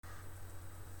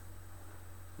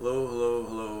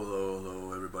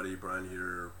Hello, everybody. Brian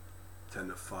here, 10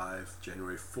 to 5,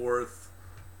 January 4th.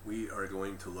 We are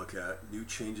going to look at new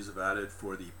changes I've added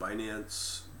for the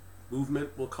Binance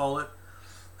movement, we'll call it.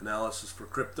 Analysis for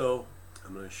crypto.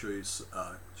 I'm going to show you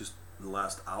just in the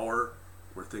last hour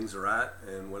where things are at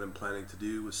and what I'm planning to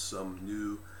do with some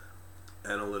new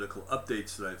analytical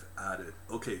updates that I've added.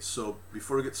 Okay, so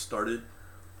before we get started,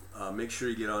 make sure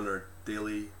you get on our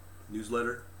daily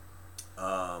newsletter.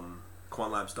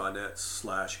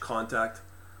 quantlabs.net/contact.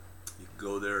 You can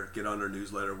go there, get on our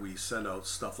newsletter. We send out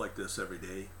stuff like this every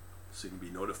day, so you can be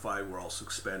notified. We're also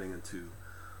expanding into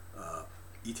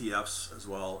ETFs as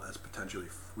well as potentially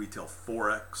retail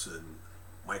forex and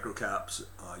microcaps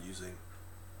using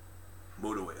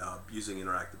using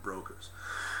interactive brokers.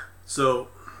 So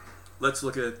let's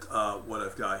look at what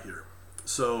I've got here.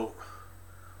 So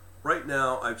right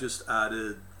now I've just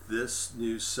added this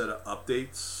new set of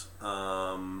updates.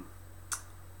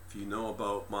 If you know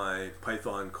about my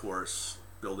Python course,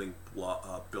 building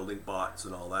bots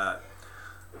and all that,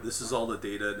 this is all the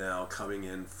data now coming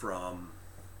in from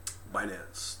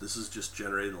Binance. This is just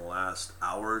generated in the last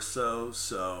hour or so.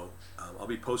 So I'll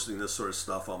be posting this sort of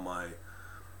stuff on my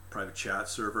private chat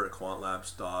server at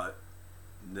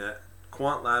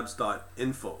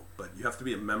quantlabs.info, but you have to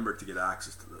be a member to get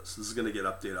access to this. This is going to get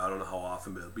updated. I don't know how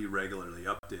often, but it'll be regularly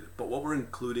updated. But what we're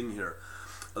including here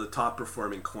are the top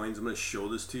performing coins. I'm going to show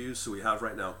this to you. So we have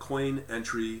right now coin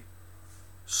entry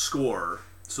score.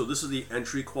 So this is the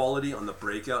entry quality on the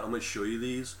breakout. I'm going to show you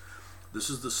these. This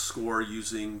is the score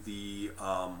using the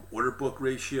order book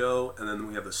ratio, and then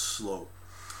we have the slope.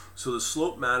 So the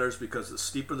slope matters because the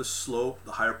steeper the slope,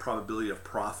 the higher probability of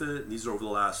profit. And these are over the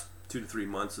last 2 to 3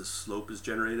 months this slope is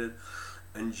generated.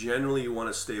 And generally you want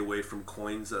to stay away from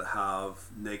coins that have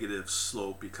negative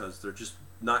slope because they're just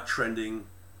not trending.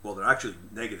 Well, they're actually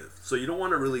negative. So you don't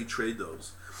want to really trade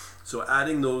those. So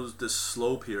adding this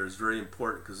slope here is very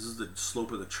important because this is the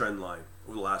slope of the trend line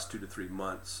over the last 2 to 3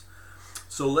 months.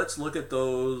 So let's look at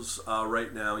those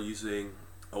right now using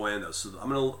Oanda. So I'm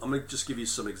gonna just give you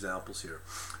some examples here.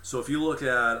 So if you look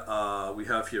at, we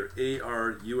have here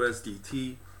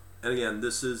ARUSDT, and again,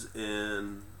 this is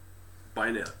in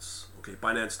Binance. Okay,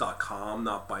 Binance.com,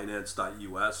 not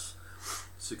Binance.us.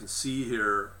 So you can see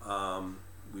here,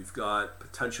 we've got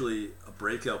potentially a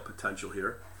breakout potential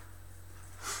here.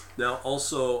 Now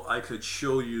also I could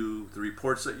show you the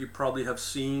reports that you probably have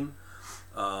seen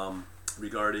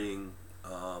regarding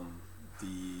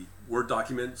the Word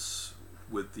documents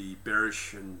with the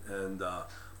bearish and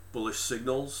bullish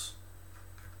signals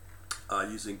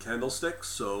using candlesticks.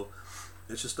 So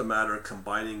it's just a matter of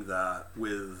combining that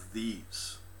with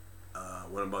these,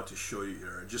 what I'm about to show you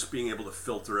here, and just being able to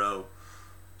filter out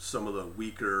some of the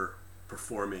weaker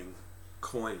performing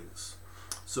coins.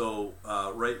 So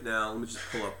right now, let me just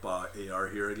pull up AR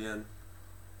here again.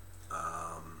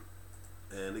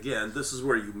 And again, this is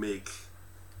where you make,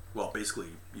 well,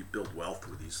 basically you build wealth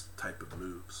with these type of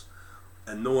moves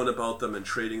and knowing about them and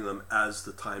trading them as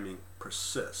the timing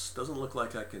persists. Doesn't look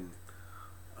like I can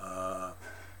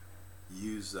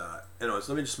use that. Anyways,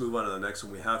 let me just move on to the next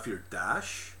one. We have here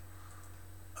Dash.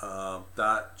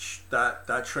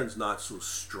 That trend's not so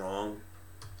strong,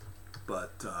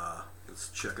 but let's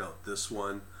check out this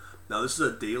one. Now this is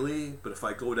a daily, but if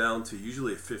I go down to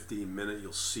usually a 15-minute,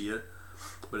 you'll see it,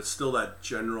 but it's still that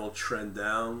general trend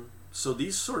down. So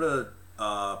these sort of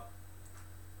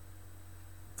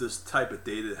this type of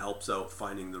data helps out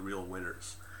finding the real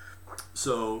winners.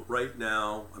 So right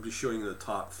now I'm just showing you the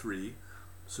top 3.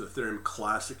 So Ethereum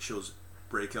Classic shows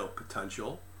breakout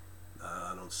potential.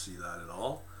 I don't see that at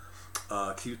all.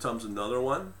 Qtum's another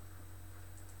one,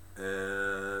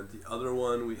 and the other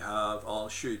one we have, I'll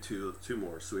show you two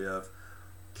more. So we have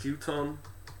Qtum,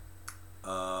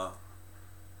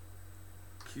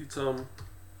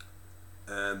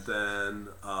 and then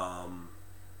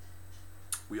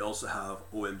we also have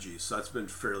OMG. So that's been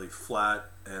fairly flat,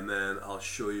 and then I'll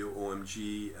show you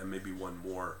OMG and maybe one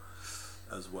more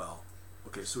as well.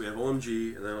 Okay, so we have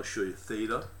OMG, and then I'll show you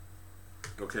Theta.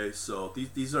 Okay, so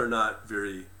these are not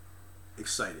very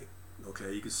exciting.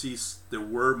 Okay, you can see there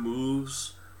were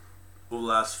moves over the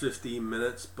last 15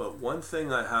 minutes, but one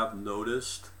thing I have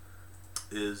noticed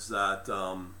is that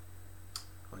I'll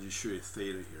just show you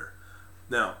Theta here.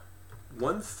 Now,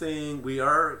 one thing we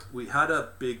had a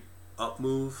big up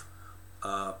move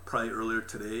probably earlier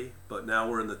today, but now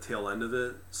we're in the tail end of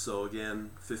it. So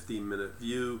again, 15-minute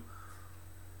view.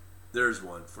 There's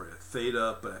one for you,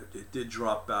 Theta, but it did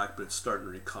drop back, but it's starting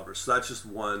to recover. So that's just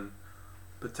one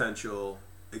potential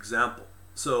example.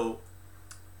 So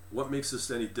what makes this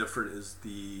any different is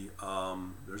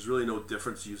there's really no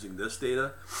difference using this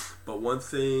data, but one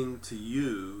thing to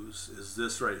use is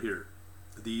this right here.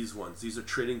 These ones. These are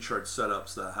trading chart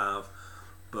setups that have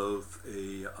both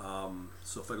a,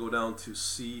 so if I go down to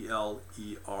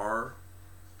CLER,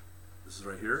 this is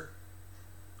right here,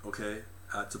 okay,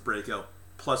 it's a breakout,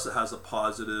 plus it has a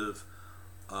positive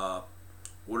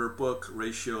order book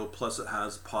ratio, plus it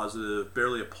has positive,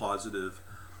 barely a positive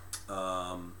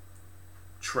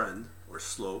trend or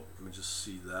slope. Let me just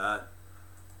see that.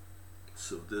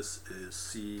 So this is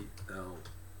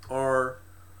CLR.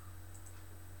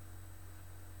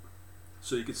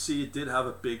 So you can see it did have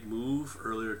a big move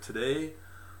earlier today,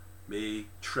 may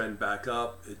trend back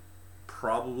up. It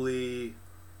probably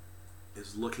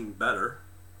is looking better.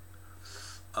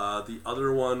 The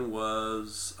other one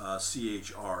was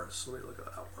CHR. So let me look at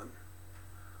that one.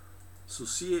 So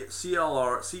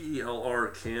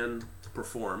CELR can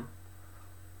perform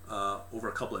over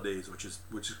a couple of days, which is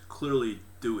clearly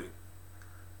doing.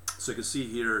 So you can see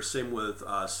here, same with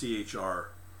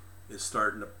CHR, is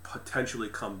starting to potentially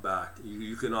come back.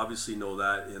 You can obviously know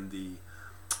that in the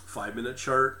 5-minute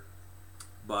chart,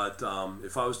 but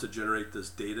if I was to generate this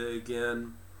data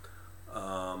again,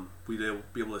 we'd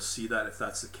be able to see that if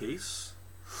that's the case.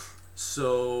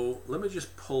 So let me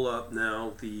just pull up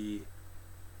now the,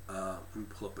 let me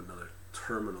pull up another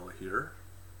terminal here.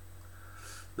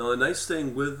 Now the nice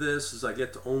thing with this is I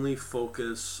get to only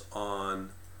focus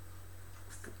on,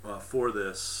 for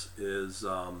this is,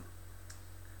 let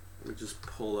me just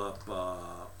pull up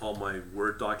all my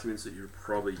Word documents that you're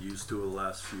probably used to the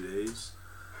last few days.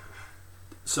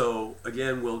 So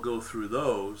again, we'll go through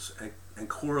those and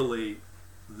correlate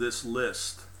this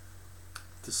list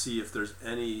to see if there's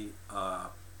any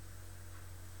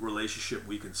relationship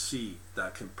we can see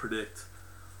that can predict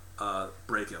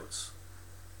breakouts.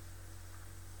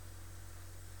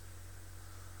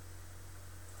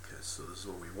 Okay, so this is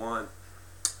what we want.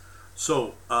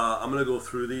 So I'm going to go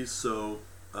through these. So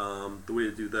the way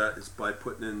to do that is by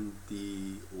putting in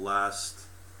the last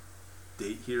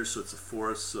date here. So it's the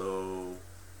 4th, so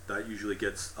that usually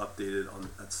gets updated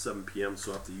at 7 p.m.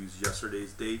 so I have to use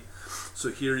yesterday's date. So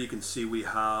here you can see we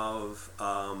have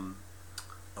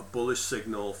a bullish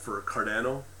signal for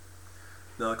Cardano.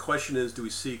 Now the question is, do we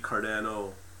see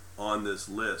Cardano on this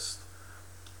list?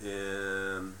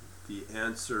 And the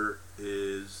answer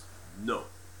is no.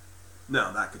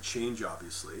 Now that could change,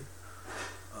 obviously,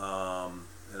 and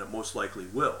it most likely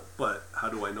will, but how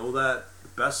do I know that? The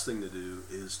best thing to do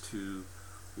is to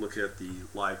look at the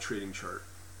live trading chart.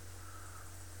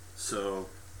 So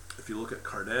if you look at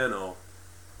Cardano,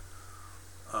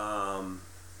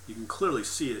 you can clearly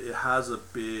see it. It has a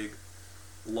big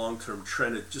long-term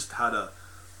trend. It just had a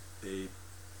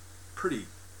pretty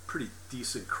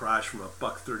decent crash from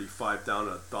 $1.35 down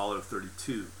to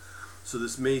 $1.32. So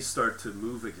this may start to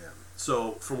move again.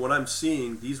 So from what I'm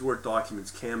seeing, these Word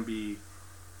documents can be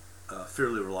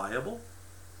fairly reliable.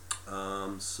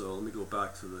 So let me go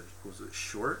back to the, was it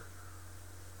short?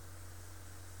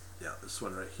 Yeah, this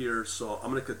one right here. So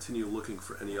I'm going to continue looking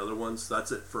for any other ones.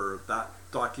 That's it for that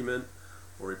document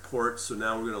or report. So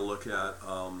now we're going to look at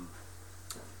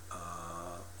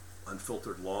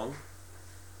unfiltered long,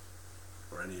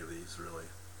 or any of these really.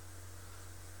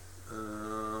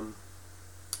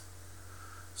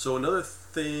 So another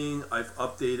thing I've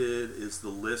updated is the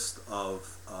list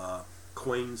of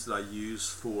coins that I use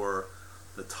for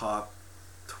the top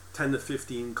 10 to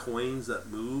 15 coins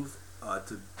that move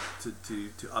to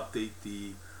update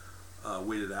the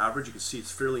weighted average. You can see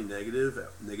it's fairly negative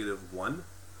at -1,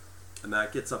 and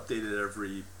that gets updated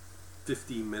every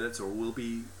 15 minutes, or will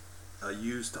be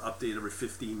used to update every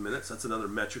 15 minutes. That's another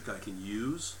metric I can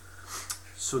use.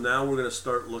 So now we're going to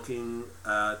start looking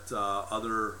at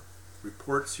other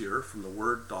reports here from the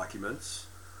Word documents.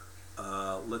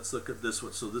 Let's look at this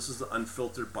one. So this is the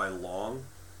unfiltered by long.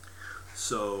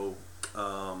 So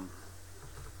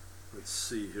let's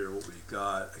see here what we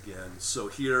got again. So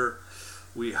here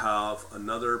we have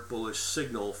another bullish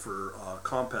signal for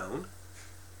compound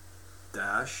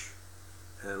dash,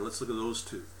 and let's look at those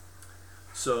two.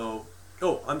 So,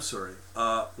 oh, I'm sorry.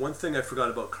 One thing I forgot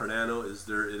about Cardano is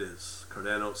there it is.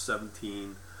 Cardano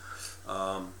 17.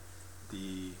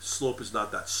 The slope is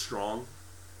not that strong,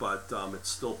 but it's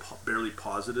still barely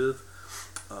positive.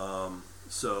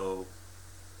 So,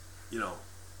 you know,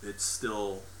 it's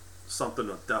still something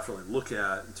to definitely look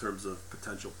at in terms of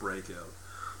potential breakout.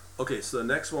 Okay, so the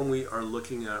next one we are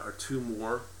looking at are two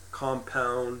more,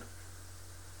 compound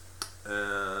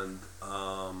and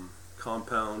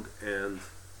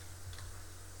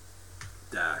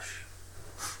dash.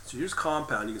 So here's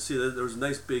compound. You can see that there was a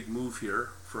nice big move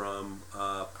here from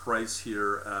price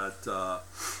here at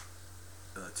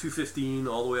 215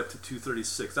 all the way up to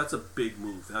 236. That's a big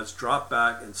move. That's dropped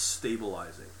back and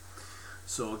stabilizing.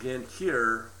 So again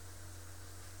here,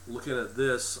 looking at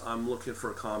this, I'm looking for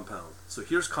a compound. So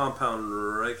here's compound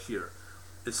right here.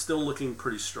 It's still looking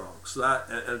pretty strong. So that,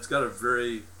 and it's got a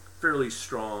fairly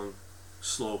strong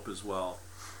slope as well.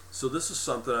 So this is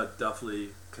something I'd definitely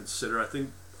consider. I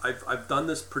think I've done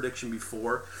this prediction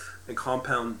before, and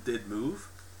compound did move,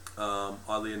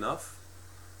 oddly enough.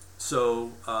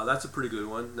 So that's a pretty good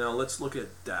one. Now let's look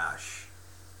at Dash.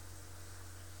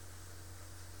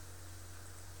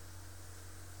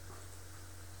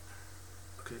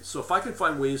 Okay, so if I can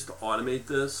find ways to automate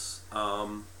this,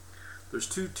 there's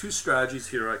two strategies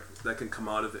here that can come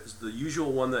out of it. It's the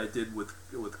usual one that I did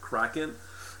with Kraken,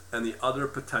 and the other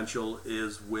potential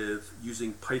is with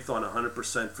using Python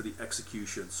 100% for the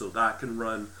execution. So that can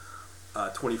run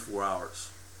 24 hours.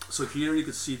 So here you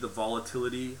can see the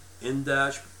volatility in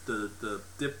Dash. The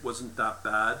dip wasn't that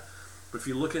bad, but if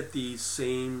you look at these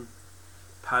same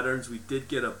patterns, we did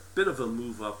get a bit of a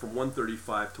move up from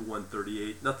 135 to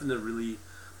 138. Nothing to really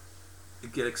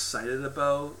get excited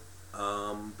about,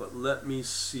 but let me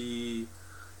see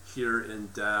here in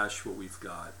Dash what we've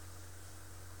got.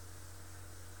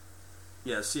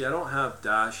 Yeah, see, I don't have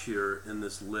Dash here in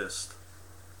this list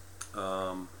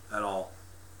at all.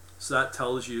 So that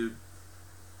tells you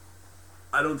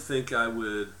I don't think I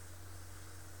would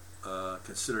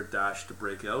consider Dash to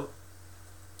break out.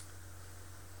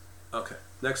 Okay,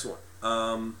 next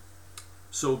one.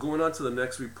 So going on to the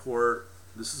next report,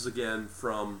 this is again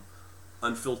from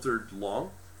Unfiltered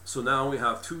Long. So now we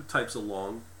have two types of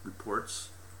long reports.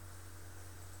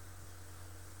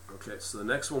 Okay, so the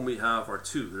next one we have are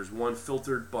two. There's one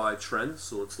filtered by trend,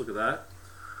 so let's look at that.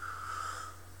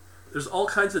 There's all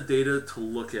kinds of data to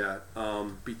look at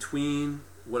between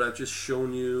what I've just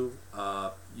shown you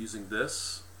using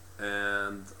this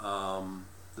and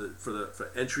for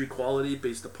entry quality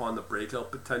based upon the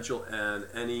breakout potential and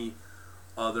any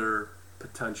other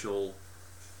potential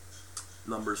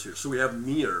numbers here. So we have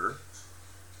near.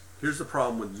 Here's the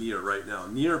problem with near right now.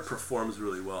 Near performs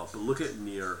really well, but look at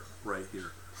near right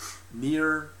here.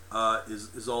 Near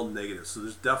is all negative, so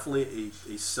there's definitely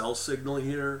a sell signal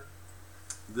here.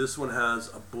 This one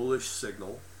has a bullish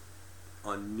signal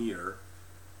on near,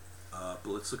 but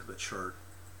let's look at the chart.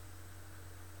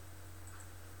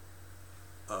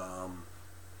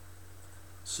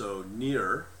 So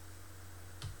near,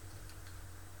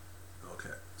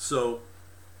 okay, so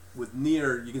with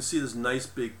near, you can see this nice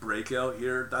big breakout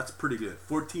here. That's pretty good.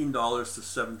 $14 to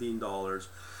 $17,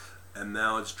 and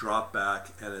now it's dropped back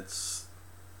and it's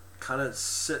kind of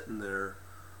sitting there.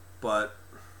 But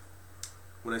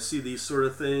when I see these sort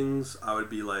of things, I would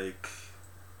be like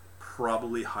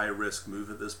probably high risk move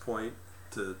at this point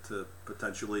to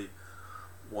potentially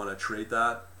want to trade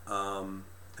that.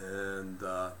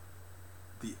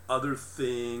 The other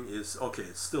thing is, okay,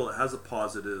 it has a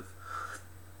positive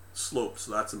slope,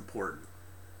 so that's important.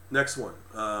 Next one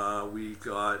we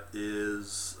got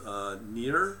is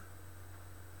near.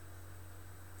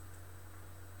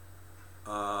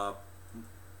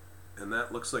 And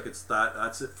that looks like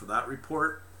that's it for that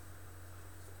report.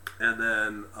 And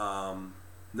then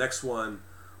next one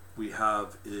we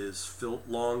have is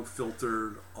long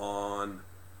filtered on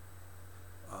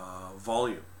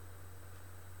volume.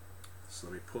 So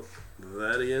let me put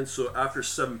that in. So after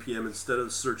 7 p.m., instead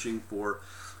of searching for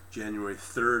January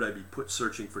 3rd, I'd be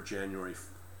searching for January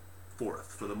 4th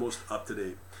for the most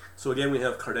up-to-date. So again, we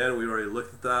have Cardano. We already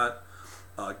looked at that.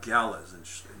 Gala is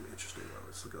interesting one.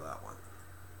 Let's look at that one.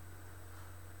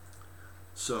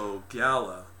 So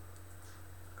Gala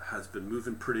has been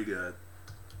moving pretty good.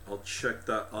 I'll check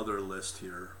that other list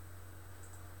here.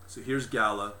 So here's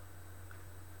Gala.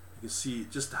 You can see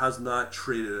it just has not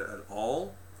traded at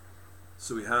all.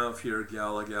 So we have here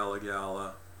Gala.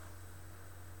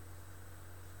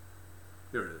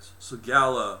 Here it is. So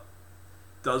Gala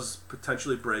does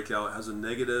potentially break out. It has a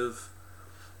negative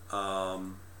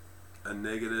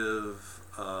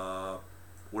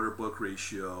order book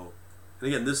ratio. And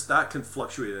again, that can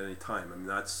fluctuate at any time. I mean,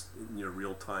 that's in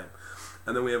real time.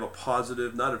 And then we have a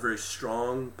positive, not a very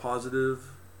strong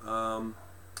positive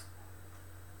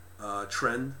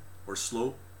trend or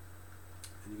slope.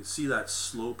 And you can see that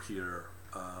slope here,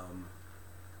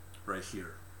 right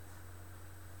here.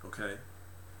 Okay,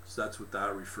 so that's what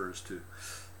that refers to.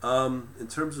 In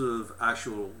terms of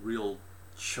actual real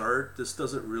chart, this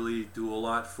doesn't really do a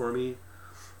lot for me.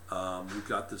 We've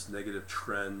got this negative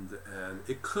trend, and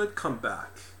it could come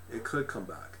back. It could come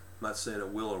back. I'm not saying it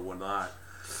will or will not,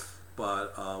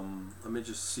 but let me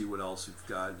just see what else we've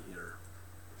got in here.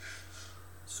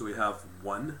 So we have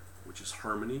one, which is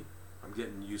Harmony. I'm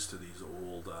getting used to these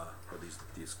old or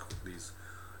these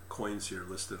coins here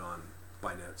listed on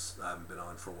Binance that I haven't been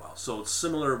on for a while. So it's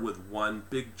similar with one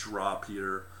big drop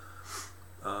here.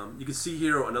 You can see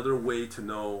here another way to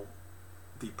know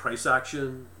the price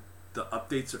action. The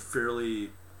updates are fairly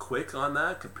quick on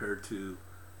that compared to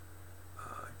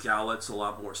Gallet's a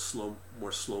lot more slow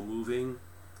moving.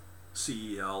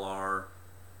 CELR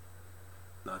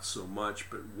not so much,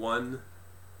 but one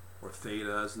or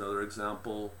Theta is another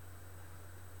example.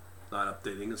 Not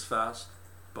updating as fast,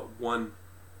 but one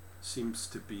seems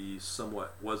to be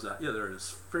somewhat there it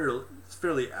is,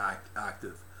 fairly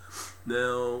active.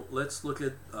 Now let's look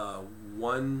at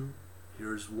one.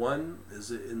 Here's one.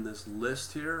 Is it in this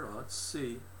list here? Let's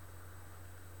see.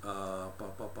 1.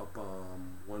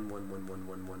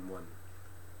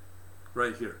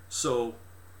 Right here. So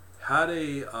had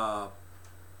a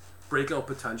breakout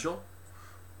potential,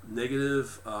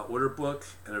 negative order book,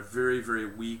 and a very, very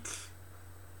weak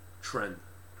trend.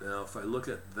 Now if I look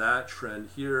at that trend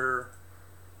here,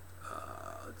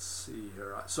 let's see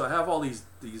here. So I have all these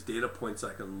data points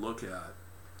I can look at.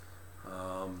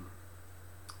 All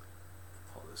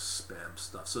this spam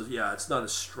stuff. So yeah, it's not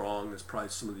as strong as probably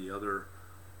some of the other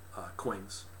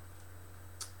coins.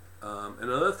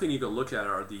 Another thing you can look at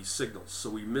are the signals. So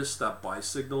we missed that buy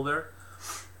signal there.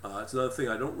 It's another thing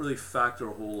I don't really factor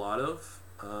a whole lot of.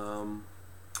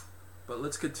 But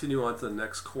let's continue on to the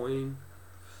next coin.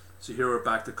 So here we're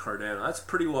back to Cardano. That's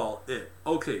pretty well it.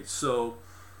 Okay, so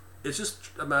it's just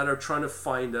a matter of trying to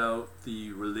find out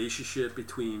the relationship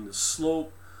between the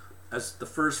slope as the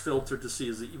first filter to see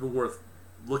is it even worth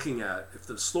looking at. If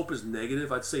the slope is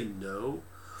negative, I'd say no,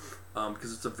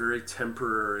 because it's a very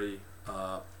temporary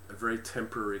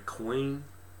coin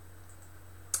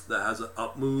that has an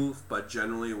up move, but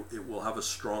generally it will have a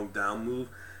strong down move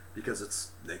because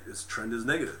its trend is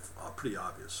negative. Pretty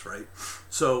obvious, right?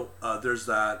 So there's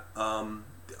that.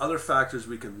 The other factors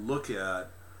we can look at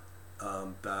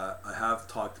that I have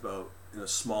talked about in a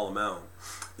small amount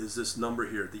is this number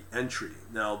here, the entry.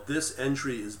 Now this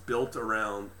entry is built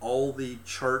around all the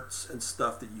charts and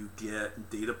stuff that you get,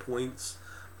 data points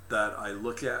that I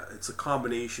look at. It's a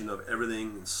combination of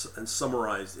everything and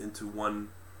summarized into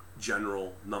one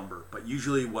general number. But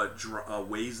usually what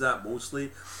weighs that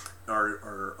mostly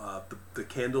are the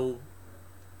candle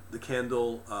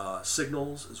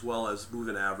signals as well as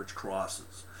moving average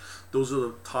crosses. Those are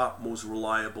the top most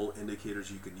reliable indicators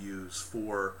you can use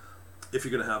for if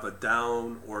you're going to have a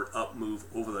down or up move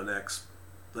over the next,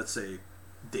 let's say,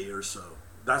 day or so.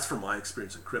 That's from my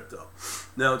experience in crypto.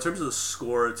 Now, in terms of the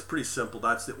score, it's pretty simple.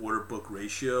 That's the order book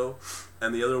ratio.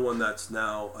 And the other one that's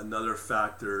now another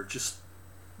factor, just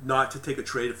not to take a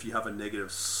trade if you have a negative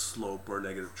slope or a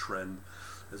negative trend,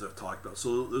 as I've talked about.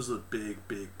 So those are the big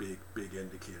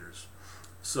indicators.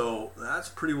 So that's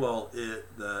pretty well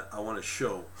it that I want to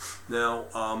show. Now,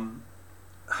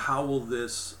 how will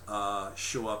this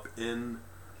show up in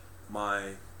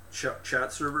my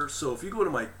chat server? So if you go to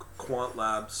my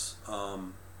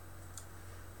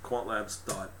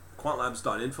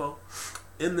quantlabs.info,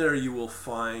 in there you will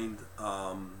find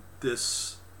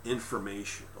this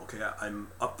information. Okay, I'm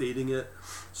updating it.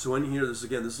 So in here, this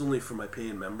is only for my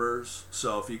paying members.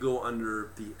 So if you go under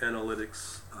the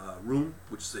analytics room,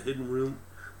 which is a hidden room,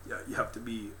 yeah, you have to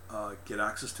get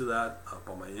access to that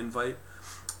on my invite.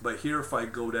 But here, if I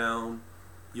go down,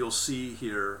 you'll see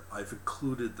here I've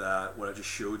included that what I just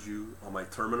showed you on my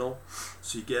terminal,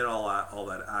 so you get all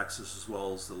that access as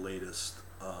well as the latest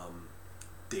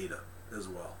data as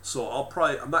well. So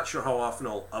I'm not sure how often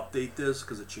I'll update this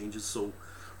because it changes so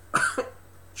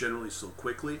generally so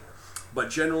quickly,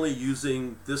 but generally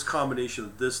using this combination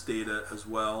of this data as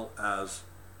well as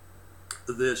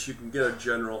this, you can get a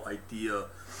general idea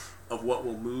of what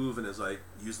will move. And as I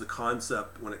use the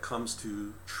concept when it comes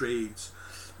to trades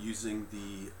using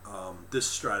the this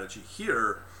strategy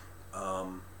here,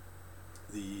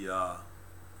 the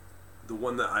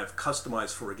one that I've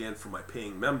customized for my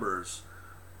paying members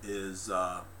is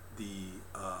the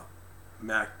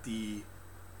MACD.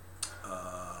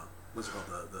 What's it called?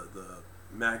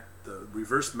 The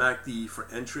reverse MACD for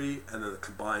entry, and then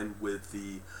combined with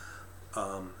the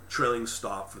trailing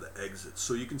stop for the exit.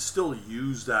 So you can still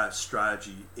use that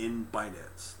strategy in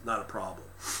Binance, not a problem.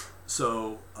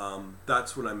 So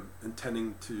that's what I'm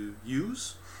intending to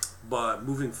use. But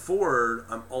moving forward,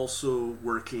 I'm also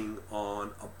working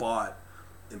on a bot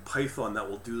in Python that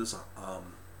will do this.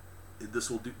 This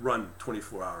will run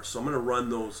 24 hours. So I'm going to run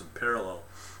those in parallel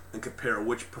and compare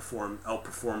which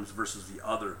outperforms versus the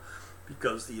other.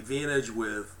 Because the advantage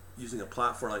with using a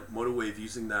platform like MotorWave,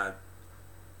 using that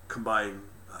combined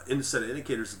set of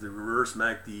indicators, the reverse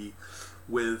MACD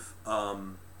with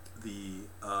the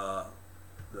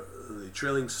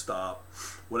trailing stop,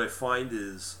 what I find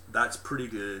is that's pretty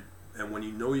good. And when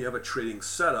you know you have a trading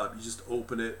setup, you just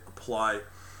open it, apply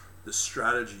the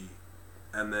strategy,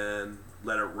 and then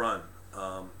let it run.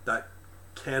 That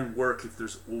can work if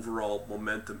there's overall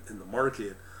momentum in the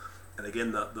market. And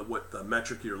again, what the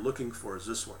metric you're looking for is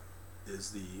this one,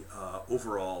 is the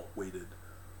overall weighted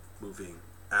moving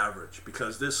average,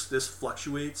 because this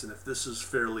fluctuates, and if this is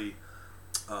fairly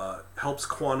helps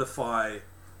quantify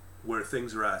where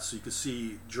things are at. So you can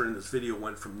see during this video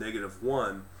went from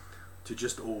 -1 to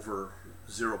just over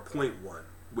 0.1,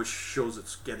 which shows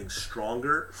it's getting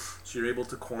stronger. So you're able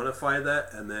to quantify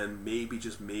that, and then maybe,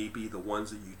 just maybe, the ones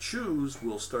that you choose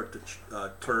will start to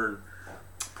turn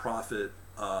profit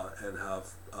and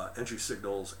have entry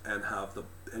signals and have the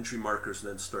entry markers,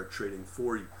 and then start trading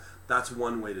for you. That's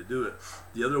one way to do it.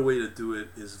 The other way to do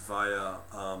it is via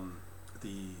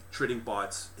the trading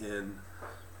bots in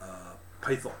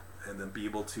Python, and then be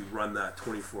able to run that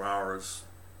 24 hours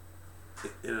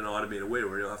in an automated way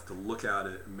where you don't have to look at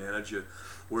it and manage it.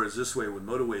 Whereas this way with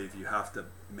MotiveWave, you have to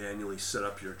manually set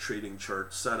up your trading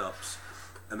chart setups,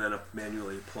 and then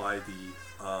manually apply the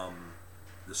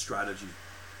strategy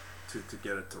to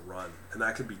get it to run. And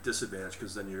that can be disadvantaged,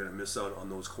 because then you're going to miss out on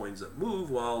those coins that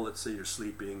move while, let's say, you're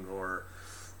sleeping or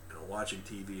watching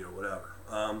TV or whatever.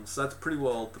 So that's pretty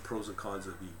well the pros and cons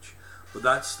of each. But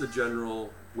that's the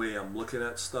general way I'm looking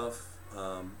at stuff.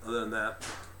 Other than that,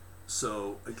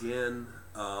 so again,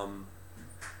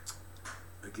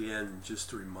 just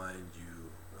to remind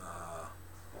you,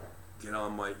 get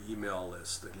on my email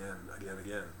list again,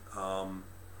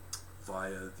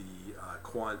 via the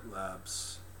Quant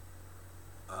Labs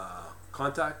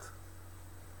contact.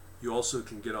 You also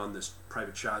can get on this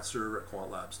private chat server at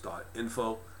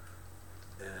quantlabs.info,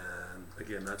 and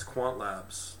again, that's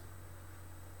quantlabs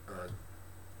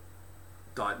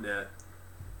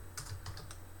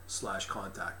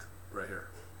 .net/contact right here,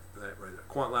 right there.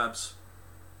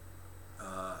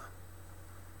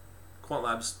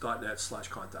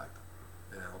 Quantlabs.net/contact,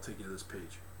 and I'll take you to this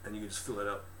page, and you can just fill it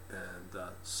out and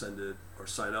send it or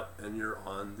sign up, and you're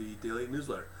on the daily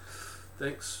newsletter.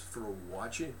 Thanks for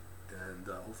watching, and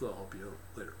hopefully I'll help you out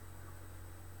later.